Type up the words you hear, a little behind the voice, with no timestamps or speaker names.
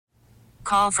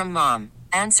Call from mom.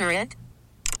 Answer it.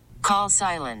 Call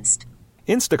silenced.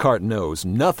 Instacart knows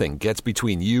nothing gets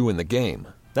between you and the game.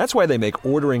 That's why they make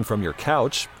ordering from your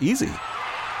couch easy.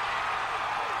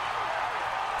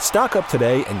 Stock up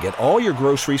today and get all your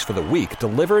groceries for the week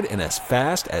delivered in as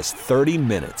fast as 30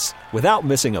 minutes without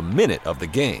missing a minute of the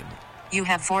game. You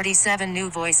have 47 new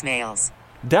voicemails.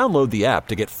 Download the app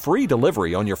to get free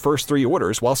delivery on your first 3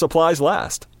 orders while supplies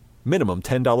last. Minimum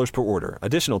 $10 per order.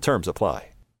 Additional terms apply.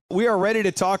 We are ready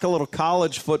to talk a little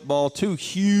college football. 2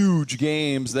 huge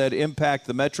games that impact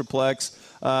the Metroplex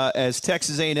as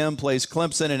Texas A&M plays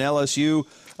Clemson and LSU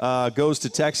goes to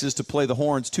Texas to play the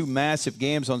Horns. 2 massive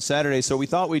games on Saturday. So we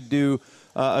thought we'd do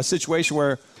a situation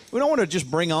where we don't want to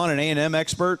just bring on an A&M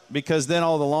expert because then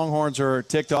all the Longhorns are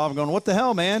ticked off and going, what the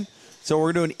hell, man? So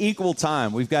we're doing equal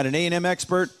time. We've got an A&M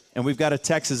expert and we've got a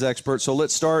Texas expert. So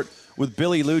let's start with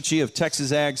Billy Lucci of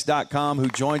TexasAggs.com, who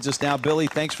joins us now. Billy,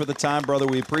 thanks for the time, brother.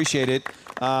 We appreciate it.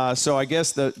 So I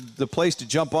guess the place to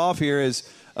jump off here is,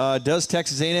 does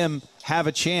Texas A&M have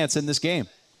a chance in this game?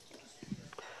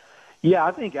 Yeah,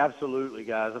 I think absolutely,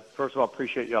 guys. First of all,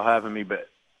 appreciate y'all having me. But,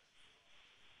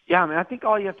 yeah, I mean, I think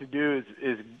all you have to do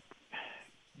is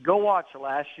go watch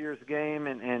last year's game.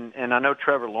 And I know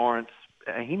Trevor Lawrence,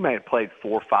 he may have played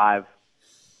 4 or 5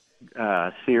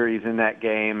 series in that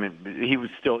game, and he was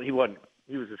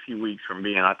a few weeks from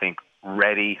being, I think,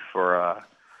 ready for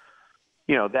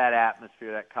that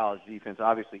atmosphere, that college defense.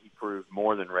 Obviously he proved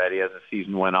more than ready as the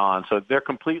season went on, so they're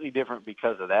completely different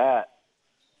because of that.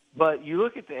 But you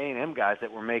look at the A&M guys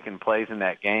that were making plays in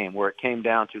that game where it came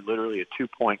down to literally a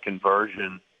 2-point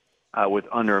conversion with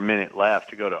under a minute left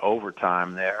to go to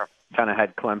overtime there, kind of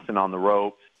had Clemson on the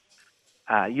ropes.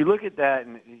 You look at that,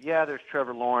 and, yeah, there's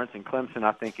Trevor Lawrence, and Clemson,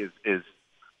 I think, is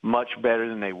much better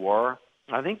than they were.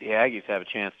 I think the Aggies have a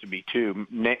chance to be, too,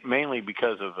 mainly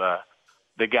because of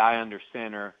the guy under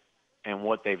center and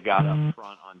what they've got up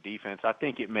front on defense. I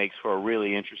think it makes for a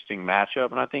really interesting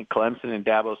matchup, and I think Clemson and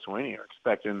Dabo Swinney are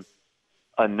expecting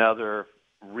another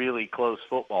really close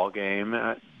football game.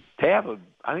 I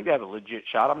think they have a legit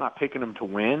shot. I'm not picking them to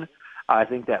win. I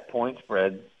think that point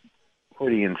spread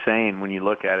pretty insane when you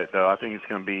look at it, though. I think it's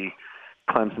going to be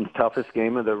Clemson's toughest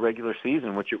game of the regular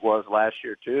season, which it was last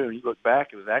year, too. And you look back,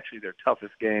 it was actually their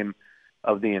toughest game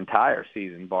of the entire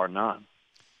season, bar none.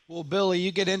 Well, Billy,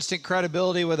 you get instant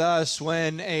credibility with us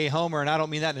when a homer, and I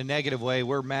don't mean that in a negative way,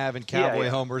 we're Mav and Cowboy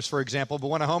homers, for example, but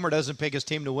when a homer doesn't pick his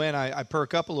team to win, I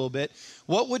perk up a little bit.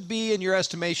 What would be, in your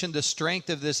estimation, the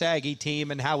strength of this Aggie team,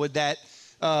 and how would that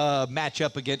match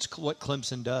up against what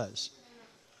Clemson does?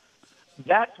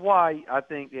 That's why I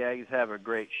think the Aggies have a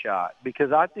great shot,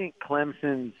 because I think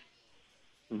Clemson's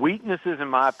weaknesses, in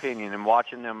my opinion, and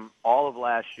watching them all of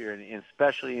last year, and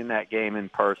especially in that game in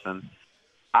person,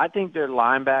 I think their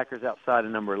linebackers outside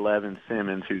of number 11,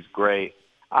 Simmons, who's great,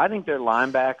 I think their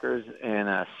linebackers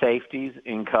and safeties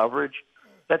in coverage,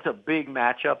 that's a big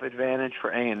matchup advantage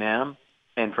for A&M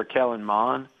and for Kellen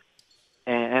Mond.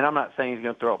 And I'm not saying he's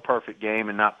going to throw a perfect game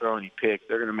and not throw any picks.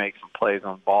 They're going to make some plays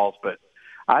on balls, but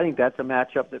I think that's a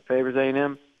matchup that favors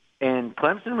A&M. And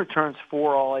Clemson returns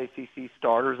 4 all-ACC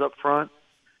starters up front.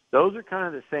 Those are kind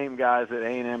of the same guys that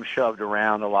A&M shoved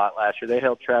around a lot last year. They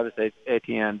held Travis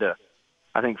Etienne to,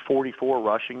 I think, 44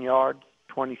 rushing yards,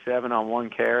 27 on 1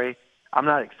 carry. I'm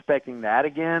not expecting that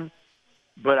again,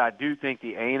 but I do think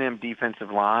the A&M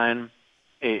defensive line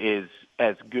is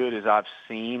as good as I've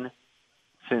seen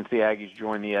since the Aggies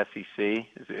joined the SEC,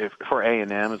 for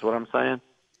A&M is what I'm saying.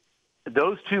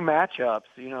 Those 2 matchups,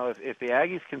 if the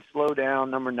Aggies can slow down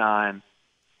number 9,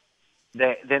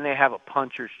 then they have a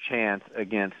puncher's chance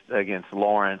against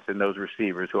Lawrence and those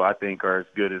receivers, who I think are as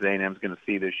good as A&M's going to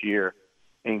see this year,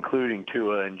 including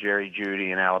Tua and Jerry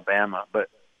Jeudy in Alabama. But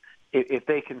if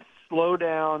they can slow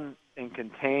down and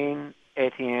contain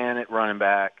Etienne at running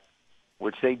back,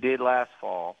 which they did last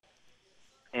fall,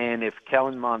 and if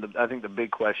Kellen Mond, I think the big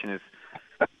question is,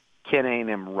 can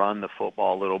A&M run the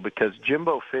football a little? Because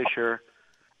Jimbo Fisher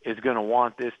is going to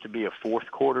want this to be a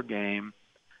fourth-quarter game,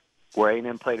 where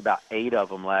A&M played about 8 of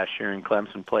them last year, and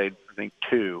Clemson played, I think,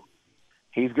 2.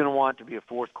 He's going to want it to be a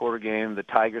fourth-quarter game. The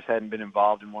Tigers hadn't been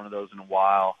involved in one of those in a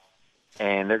while,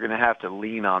 and they're going to have to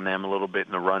lean on them a little bit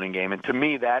in the running game. And to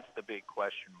me, that's the big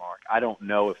question mark. I don't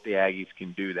know if the Aggies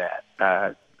can do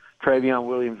that. Travion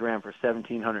Williams ran for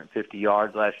 1,750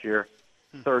 yards last year.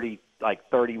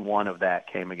 31 of that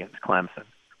came against Clemson.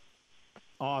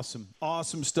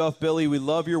 Awesome stuff, Billy. We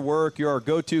love your work. You're our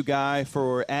go-to guy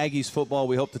for Aggies football.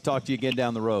 We hope to talk to you again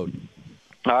down the road.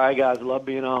 All right, guys. Love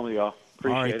being on with y'all.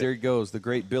 Appreciate All right, there he goes, the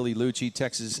great Billy Lucci,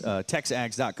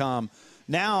 TexasAggs.com.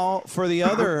 Now, for the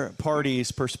other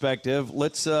party's perspective,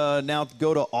 let's now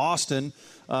go to Austin.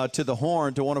 to the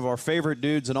Horn, to one of our favorite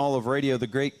dudes in all of radio, the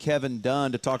great Kevin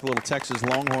Dunn, to talk a little Texas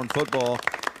Longhorn football.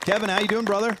 Kevin, how you doing,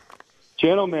 brother?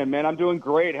 Gentlemen, man, I'm doing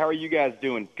great. How are you guys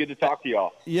doing? Good to talk to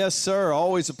y'all. Yes, sir.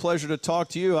 Always a pleasure to talk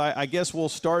to you. I guess we'll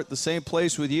start the same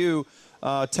place with you.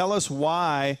 Tell us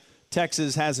why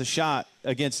Texas has a shot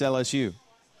against LSU.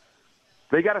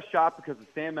 They got a shot because of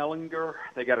Sam Ehlinger.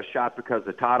 They got a shot because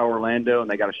of Todd Orlando,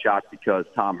 and they got a shot because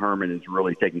Tom Herman is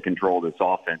really taking control of this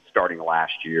offense starting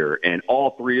last year. And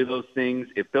all three of those things,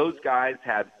 if those guys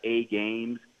have A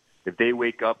games, if they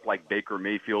wake up like Baker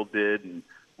Mayfield did and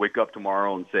wake up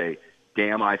tomorrow and say,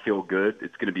 damn, I feel good,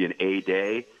 it's going to be an A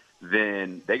day,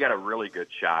 then they got a really good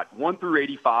shot. 1 through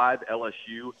 85,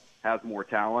 LSU has more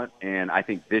talent, and I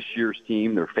think this year's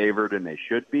team, they're favored, and they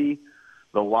should be.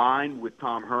 The line with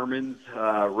Tom Herman's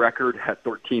record at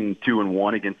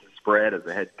 13-2-1 against the spread as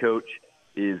a head coach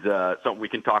is something we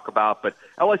can talk about. But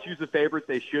LSU's a favorite.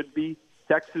 They should be.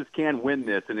 Texas can win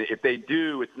this, and if they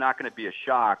do, it's not going to be a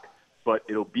shock, but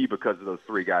it'll be because of those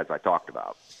three guys I talked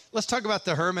about. Let's talk about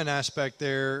the Herman aspect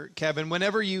there, Kevin.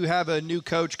 Whenever you have a new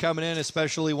coach coming in,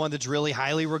 especially one that's really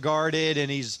highly regarded and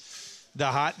he's the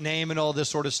hot name and all this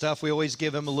sort of stuff, we always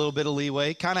give him a little bit of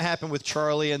leeway. Kind of happened with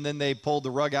Charlie, and then they pulled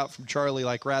the rug out from Charlie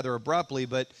like rather abruptly.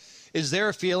 But is there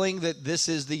a feeling that this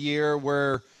is the year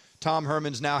where Tom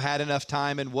Herman's now had enough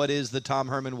time, and what is the Tom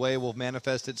Herman way will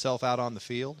manifest itself out on the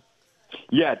field?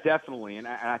 Yeah, definitely, and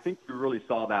I think we really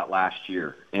saw that last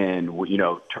year. And, you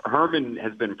know, Herman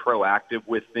has been proactive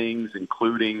with things,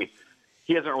 including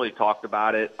he hasn't really talked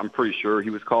about it. I'm pretty sure he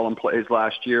was calling plays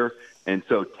last year. And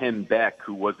so Tim Beck,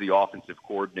 who was the offensive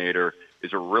coordinator,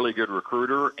 is a really good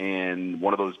recruiter and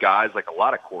one of those guys, like a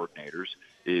lot of coordinators,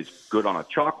 is good on a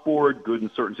chalkboard, good in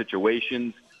certain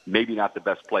situations, maybe not the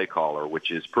best play caller,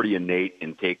 which is pretty innate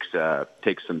and takes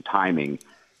some timing.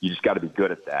 You just got to be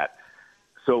good at that.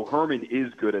 So Herman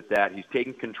is good at that. He's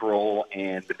taking control,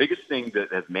 and the biggest thing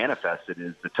that has manifested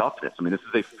is the toughness. I mean, this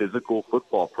is a physical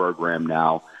football program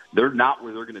now. They're not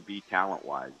where they're going to be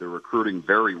talent-wise. They're recruiting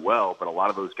very well, but a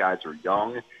lot of those guys are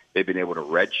young. They've been able to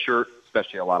redshirt,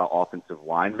 especially a lot of offensive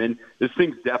linemen. This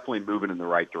thing's definitely moving in the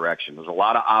right direction. There's a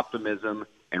lot of optimism,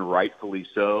 and rightfully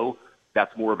so.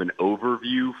 That's more of an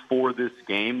overview for this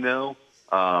game, though.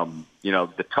 You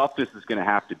know, the toughness is going to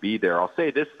have to be there. I'll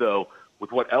say this, though.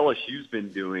 With what LSU's been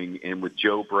doing and with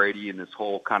Joe Brady and this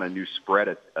whole kind of new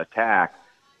spread attack,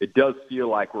 it does feel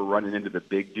like we're running into the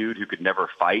big dude who could never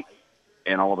fight,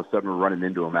 and all of a sudden we're running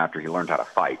into him after he learned how to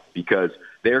fight because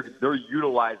they're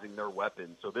utilizing their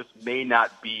weapons. So this may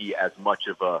not be as much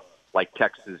of a, like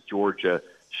Texas, Georgia,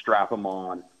 strap them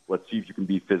on, let's see if you can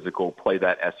be physical, play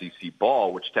that SEC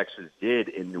ball, which Texas did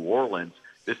in New Orleans.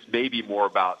 This may be more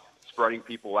about spreading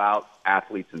people out,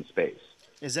 athletes in space.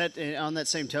 Is that, on that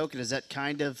same token, is that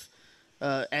kind of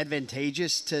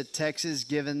advantageous to Texas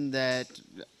given that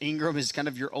Ingram is kind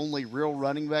of your only real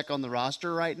running back on the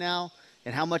roster right now?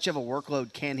 And how much of a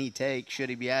workload can he take should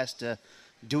he be asked to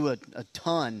do a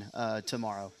ton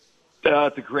tomorrow?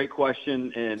 It's a great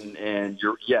question, and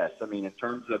yes. I mean, in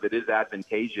terms of it is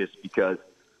advantageous because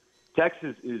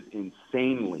Texas is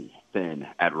insanely thin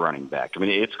at running back. I mean,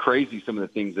 it's crazy some of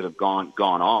the things that have gone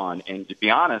on, and to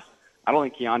be honest, I don't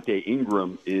think Keontae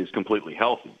Ingram is completely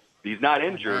healthy. He's not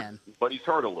injured, but he's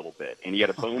hurt a little bit, and he had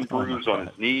a bone bruise on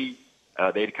his knee.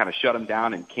 They had kind of shut him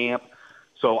down in camp.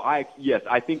 So, I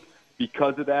think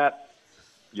because of that,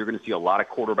 you're going to see a lot of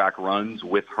quarterback runs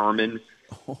with Herman.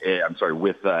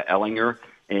 With Ehlinger.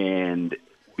 And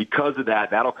because of that,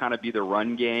 that'll kind of be the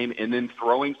run game. And then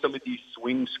throwing some of these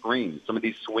swing screens, some of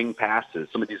these swing passes,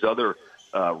 some of these other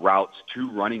routes to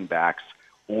running backs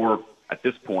or at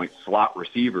this point, slot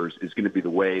receivers is going to be the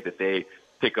way that they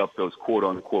pick up those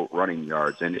quote-unquote running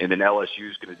yards. And then LSU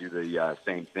is going to do the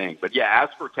same thing. But, yeah, as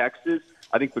for Texas,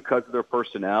 I think because of their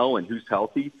personnel and who's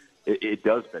healthy, it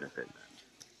does benefit them.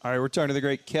 All right, we're talking to the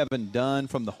great Kevin Dunn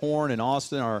from the Horn in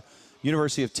Austin, our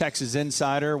University of Texas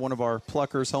insider, one of our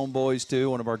Pluckers homeboys, too,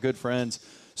 one of our good friends.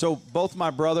 So both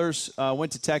my brothers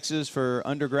went to Texas for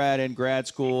undergrad and grad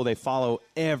school. They follow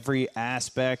every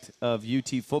aspect of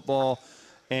UT football.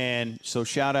 And so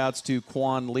shout-outs to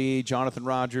Quan Lee, Jonathan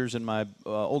Rogers, and my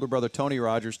older brother Tony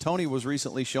Rogers. Tony was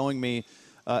recently showing me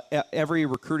every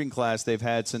recruiting class they've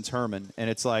had since Herman, and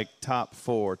it's like top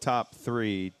 4, top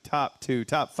 3, top 2,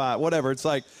 top 5, whatever. It's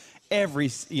like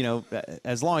every,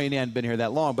 as long as he hadn't been here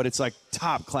that long, but it's like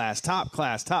top class, top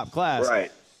class, top class.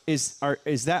 Right.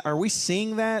 Are we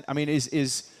seeing that? I mean,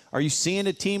 are you seeing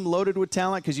a team loaded with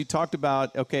talent? Because you talked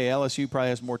about, okay, LSU probably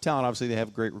has more talent. Obviously, they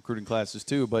have great recruiting classes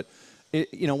too, but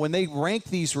when they rank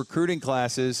these recruiting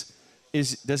classes,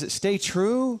 does it stay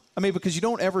true? I mean, because you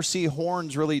don't ever see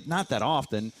Horns really, not that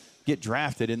often, get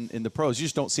drafted in the pros. You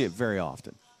just don't see it very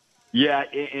often. Yeah,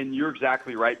 and you're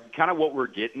exactly right. Kind of what we're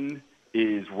getting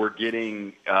is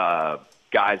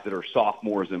guys that are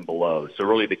sophomores and below. So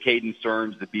really the Caden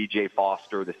Stearns, the B.J.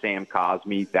 Foster, the Sam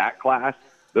Cosme, that class,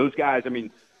 those guys, I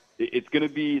mean, it's going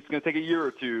to take a year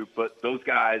or two, but those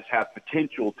guys have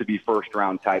potential to be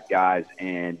first-round type guys,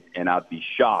 and I'd be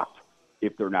shocked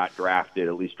if they're not drafted,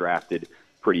 at least drafted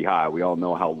pretty high. We all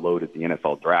know how loaded the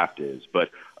NFL draft is. But,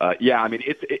 yeah, I mean,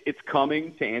 it's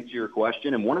coming, to answer your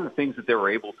question. And one of the things that they were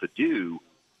able to do,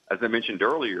 as I mentioned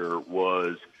earlier,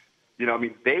 was,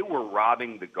 they were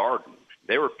robbing the garden.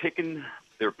 They were picking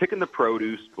the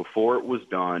produce before it was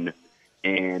done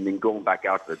and then going back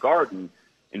out to the garden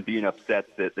and being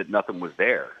upset that nothing was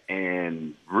there.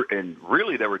 And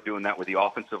really they were doing that with the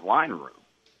offensive line room,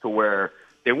 to where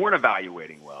they weren't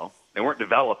evaluating well, they weren't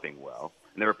developing well,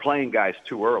 and they were playing guys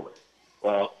too early.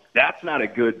 Well, that's not a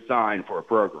good sign for a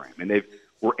program. And they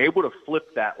were able to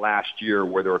flip that last year,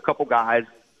 where there were a couple guys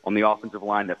on the offensive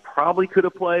line that probably could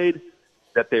have played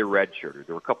that they redshirted.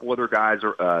 There were a couple other guys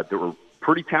that were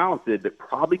pretty talented that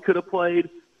probably could have played,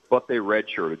 but they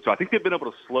redshirted. So I think they've been able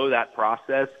to slow that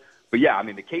process. But, yeah, I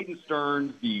mean, the Caden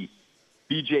Stearns, the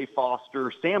B.J. Foster,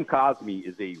 Sam Cosme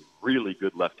is a really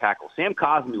good left tackle. Sam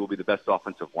Cosme will be the best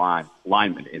offensive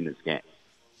lineman in this game.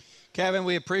 Kevin,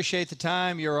 we appreciate the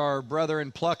time. You're our brother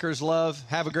in Pluckers love.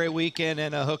 Have a great weekend,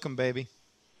 and hook 'em, baby.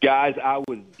 Guys, I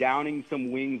was downing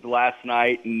some wings last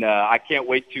night, and I can't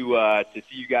wait to see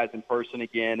you guys in person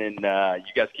again. And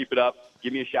you guys keep it up.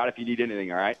 Give me a shout if you need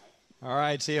anything, all right? All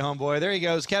right, see you, homeboy. There he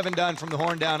goes, Kevin Dunn from the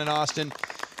Horn down in Austin.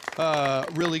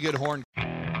 Really good horn.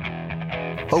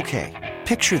 Okay,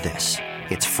 picture this.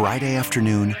 It's Friday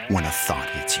afternoon when a thought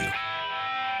hits you.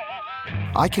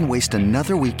 I can waste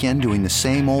another weekend doing the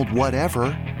same old whatever,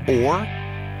 or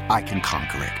I can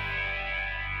conquer it.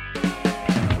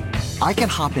 I can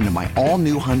hop into my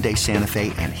all-new Hyundai Santa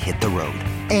Fe and hit the road.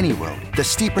 Any road. The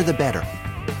steeper, the better.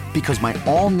 Because my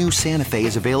all-new Santa Fe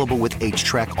is available with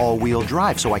H-Track all-wheel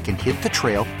drive, so I can hit the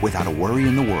trail without a worry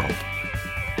in the world.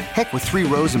 Heck, with 3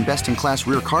 rows and best-in-class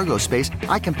rear cargo space,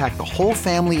 I can pack the whole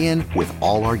family in with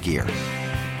all our gear.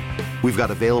 We've got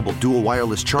available dual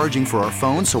wireless charging for our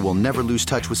phones, so we'll never lose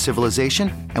touch with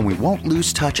civilization, and we won't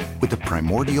lose touch with the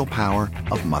primordial power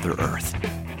of Mother Earth.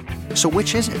 So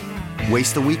which is it?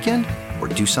 Waste the weekend or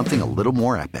do something a little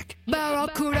more epic?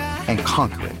 And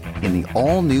conquer it in the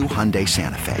all-new Hyundai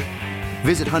Santa Fe.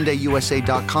 Visit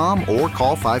HyundaiUSA.com or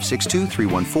call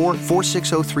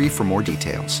 562-314-4603 for more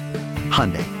details.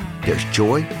 Hyundai, there's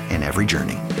joy in every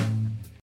journey.